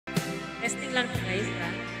Testing lang guys,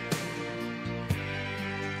 ha?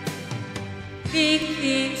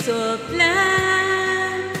 Victims of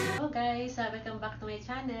love. Hello guys, welcome back to my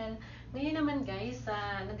channel. Ngayon naman guys,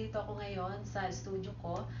 nandito ako ngayon sa studio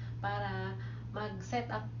ko para mag-set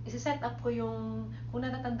up ko yung, kung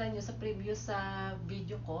natatandaan nyo sa previous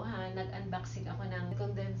video ko, nag-unboxing ako ng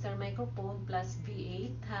condenser microphone plus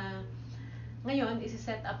V8. Ngayon,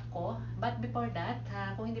 isi-set up ko. But before that,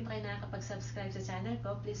 kung hindi pa kayo nakakapag-subscribe sa channel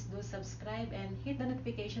ko, please do subscribe and hit the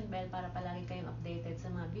notification bell para palagi kayong updated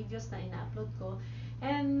sa mga videos na ina-upload ko.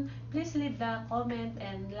 And please leave the comment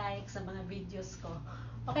and like sa mga videos ko.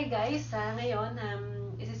 Okay guys, ngayon,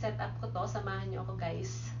 isi-set up ko to. Samahan nyo ako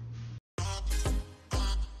guys.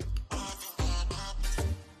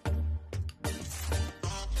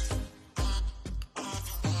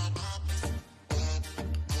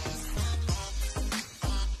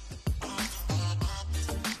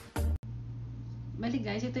 Bali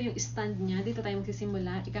guys, ito yung stand niya. Dito tayo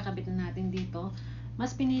magsisimula. Ikakabit na natin dito.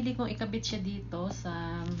 Mas pinili kong ikabit siya dito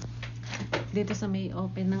sa may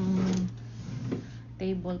open ng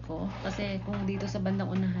table ko. Kasi kung dito sa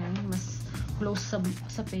bandang unahan, mas close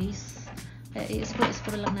sa face. Kaya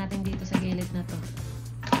i-screw lang natin dito sa gilid na to.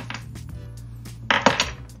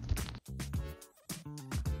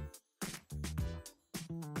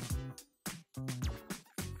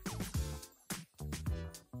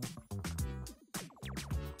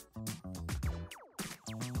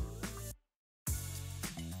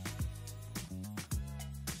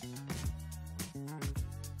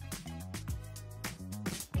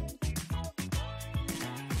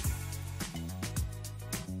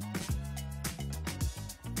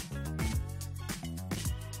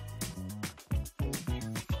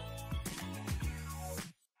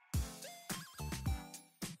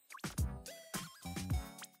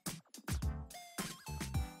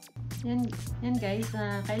 Yan guys,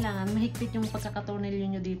 kailangan mahigpit yung pagkakatornilyo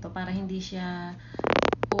nyo dito para hindi siya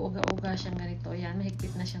uuga-uga siyang ganito. Yan,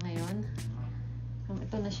 mahigpit na siya ngayon.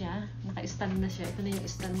 Ito na siya, naka-stand na siya. Ito na yung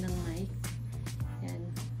stand ng mic. Yan.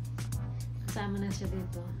 Kasama na siya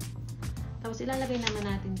dito. Tapos ilalagay naman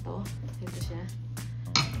natin to. Ito siya.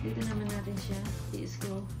 Dito naman natin siya.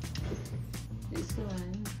 I-screw.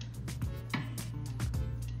 I-screwan.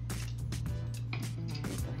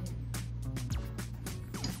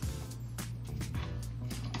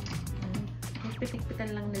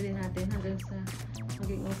 Pitik-pitan lang na din natin hanggang sa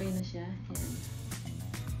maging okay na siya. Yan.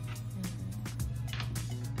 Yan.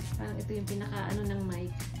 Parang ito yung pinaka-ano ng mic.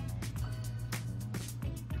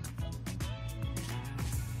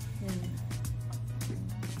 Yan.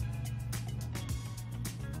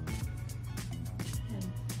 Yan.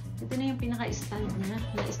 Ito na yung pinaka-stand niya.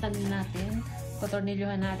 Na-stand natin.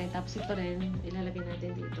 Patornilyohan natin. Tapos ito rin, ilalagay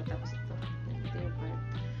natin dito. Tapos ito. Yan. Ito yung part.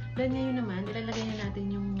 Then ngayon naman, ilalagay na natin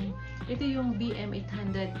yung ito yung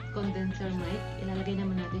BM800 condenser mic. Ilalagay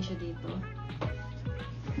naman natin siya dito.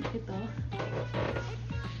 Ito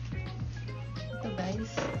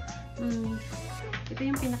guys. Ito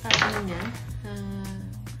yung pinaka-ano niya.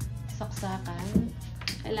 Saksakan.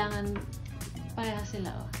 Kailangan pareha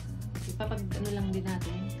sila. Ipapag-ano lang din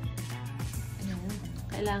natin. Ayan.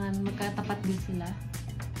 Kailangan magkatapat din sila.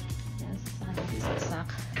 Ayan. Saka natin saksak.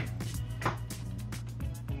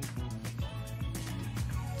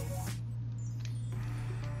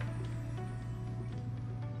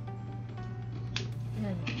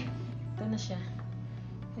 Ito na siya.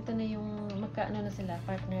 Ito na yung magkaano na sila,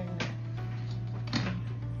 partner na.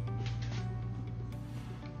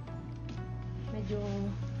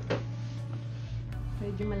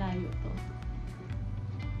 Medyo malayo to.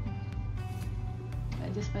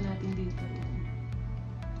 I-adjust pa natin dito.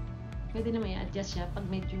 Pwede naman i-adjust siya pag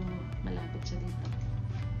medyo malapit siya dito.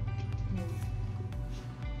 Yan.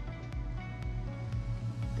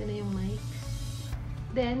 Ito na yung mic.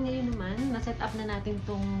 Then, ngayon naman, na-set up na natin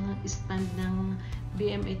tong stand ng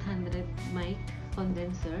BM800 mic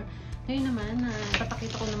condenser. Ngayon naman,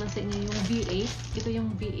 papakita ko naman sa inyo yung V8. Ito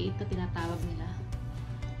yung V8 na tinatawag nila.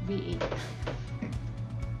 V8.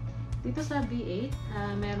 Dito sa V8,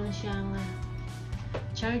 meron siyang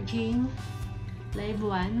charging, live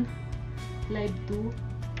 1, live 2.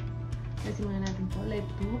 Kasi muna natin to, live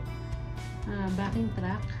 2, backing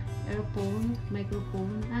track, earphone,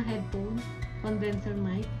 microphone, headphone, condenser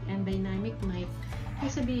mic, and dynamic mic.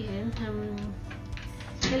 Ibig sabihin,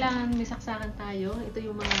 kailangan may saksakan tayo. Ito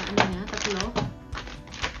yung mga ano niya,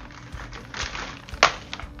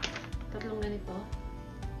 tatlong ganito.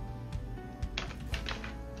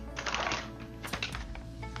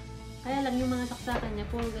 Kaya lang yung mga saksakan niya,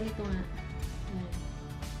 puro ganito nga. Ayan.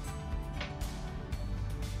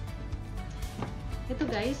 Ito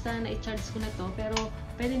guys, na-charge ko na to, pero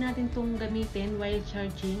pwede natin itong gamitin while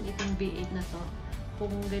charging itong B8 na to. Kung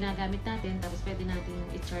ginagamit natin, tapos pwede natin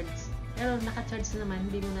i-charge. Pero naka-charge naman,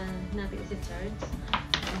 hindi mo na natin i-charge.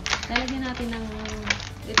 Lalagyan natin ng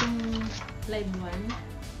itong live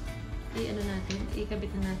 1. I-ano natin, ikabit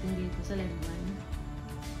na natin dito sa live 1.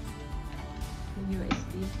 Yung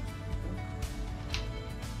USB.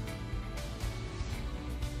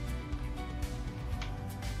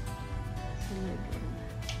 So, live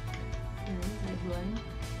 1. Yan, live 1.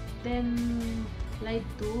 Then, live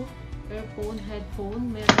 2. Earphone,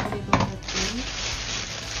 headphone. Meron ko dito headphone.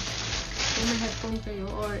 Kung may headphone kayo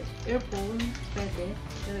or earphone, pwede.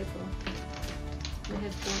 Pero ito, may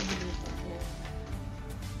headphone dito. Ayan.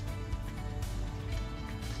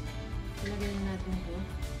 Ilagay natin ito.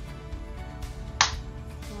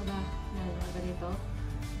 Mga ganito.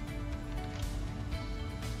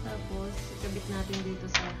 Tapos, ikabit natin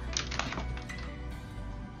dito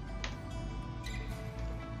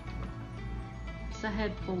sa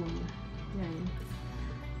headphone. Yan.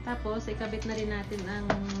 Tapos, ikabit na rin natin ang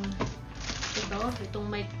itong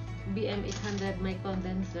mic, BM800 mic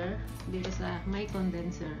condenser dito sa mic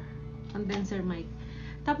condenser mic.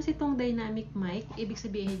 Tapos itong dynamic mic, ibig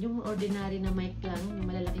sabihin yung ordinary na mic lang, yung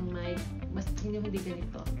malalaking mic, basta hindi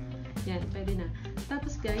ganito. Yan, pwede na.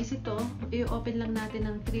 Tapos guys, ito, i-open lang natin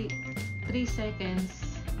ng 3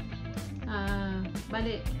 seconds.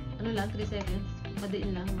 Bale, ano lang, 3 seconds.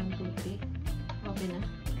 Madiin lang, 1, 2, 3. Open na.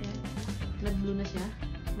 Yan. Nag-blue na siya.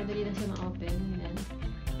 Madali na siya ma-open. Yan.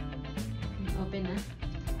 Open na.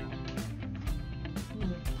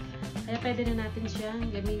 Kaya pwede na natin siyang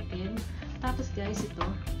gamitin. Tapos guys, ito.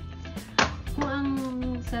 Kung ang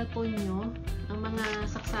cellphone nyo, ang mga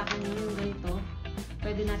saksakan nyo yung ganito,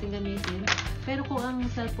 pwede natin gamitin. Pero kung ang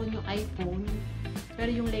cellphone nyo iPhone, pero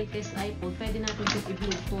yung latest iPhone, pwede natin ito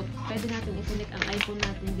i-Bluetooth. Pwede natin i-connect ang iPhone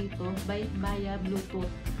natin dito via Bluetooth.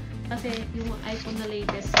 Kasi yung iPhone na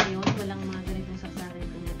latest ngayon, walang mga ganitong saksakan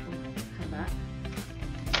ito na ito. Haba.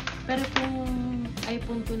 Pero kung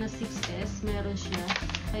iPhone ko na 6S, meron siya.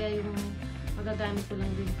 Kaya yung magagamit ko lang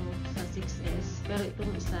dito sa 6S. Pero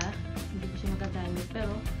itong isa, hindi ko siya magagamit.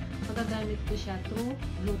 Pero magagamit ko siya through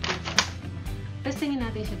Bluetooth. Testingin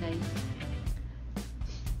natin siya guys.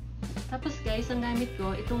 Tapos guys, ang gamit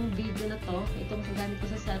ko, itong video na to, itong gamit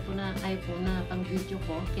ko sa cellphone na iPhone na pang video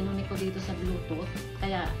ko, kinunik ko dito sa Bluetooth.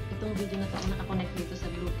 Kaya itong video na to, ako nakakonect dito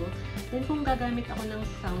sa Bluetooth. Then kung gagamit ako ng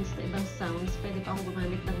sounds, na ibang sounds, pwede pa akong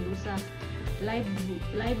gumamit ng doon sa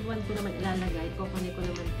live 1 ko naman ilalagay. Kukunik ko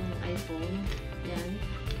naman itong iPhone. Yan.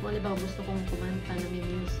 Kung ba gusto kong kumanta na may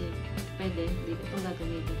music, pwede. Dito itong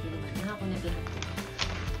gagamitin ko naman. Nakakonect lahat ko.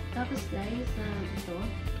 Tapos guys, ito.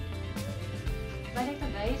 Balik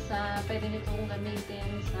na guys, pwede nyo itong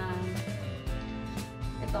gamitin sa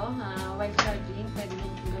ito, while charging, pwede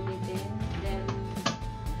nyo itong gamitin. Then,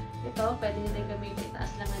 ito, pwede nyo itong gamitin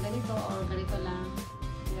taas lang na ganito o ganito lang.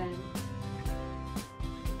 Yan.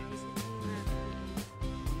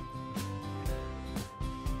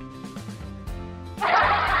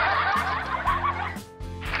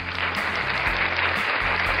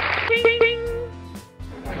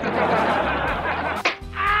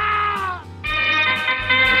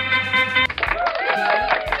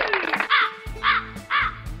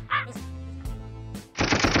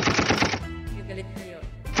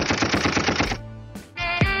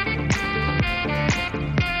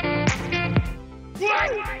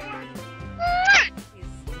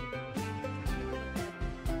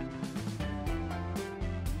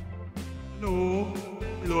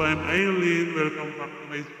 Hello, I'm Ailyn. Welcome back to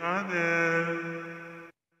my channel.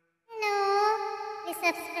 Hello, please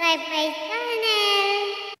subscribe my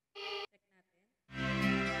channel.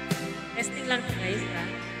 Testing lang guys,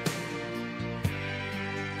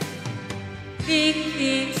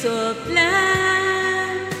 Victims of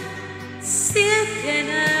love still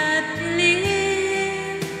cannot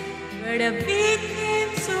believe. We're the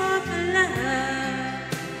victims of love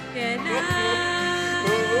cannot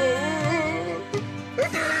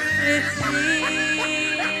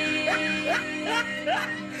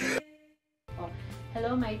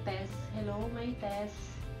Hello, my test. Hello, my test.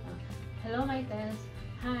 Hello, my test.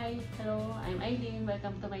 Hi. Hello, I'm Ailyn.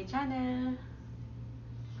 Welcome to my channel.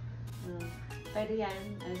 Pwede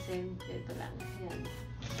yan. Alisin. Ito lang. Yan.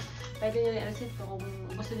 Pwede nyo i-alisin ko kung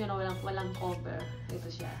gusto nyo na walang cover. Ito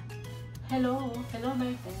siya. Hello. Hello,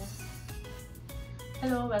 my test.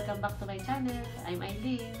 Hello, welcome back to my channel. I'm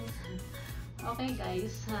Ailyn. Okay,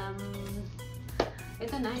 guys.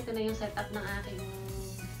 Ito na yung setup ng aking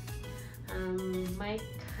mic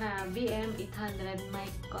BM800 mic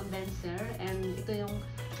condenser, and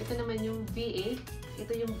ito naman yung B8,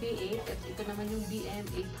 ito yung B8 at ito naman yung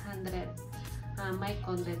BM800 mic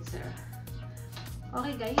condenser.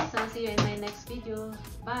 Okay guys, see you in my next video.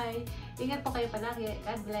 Bye! Ingat po kayo palagi.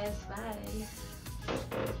 God bless. Bye!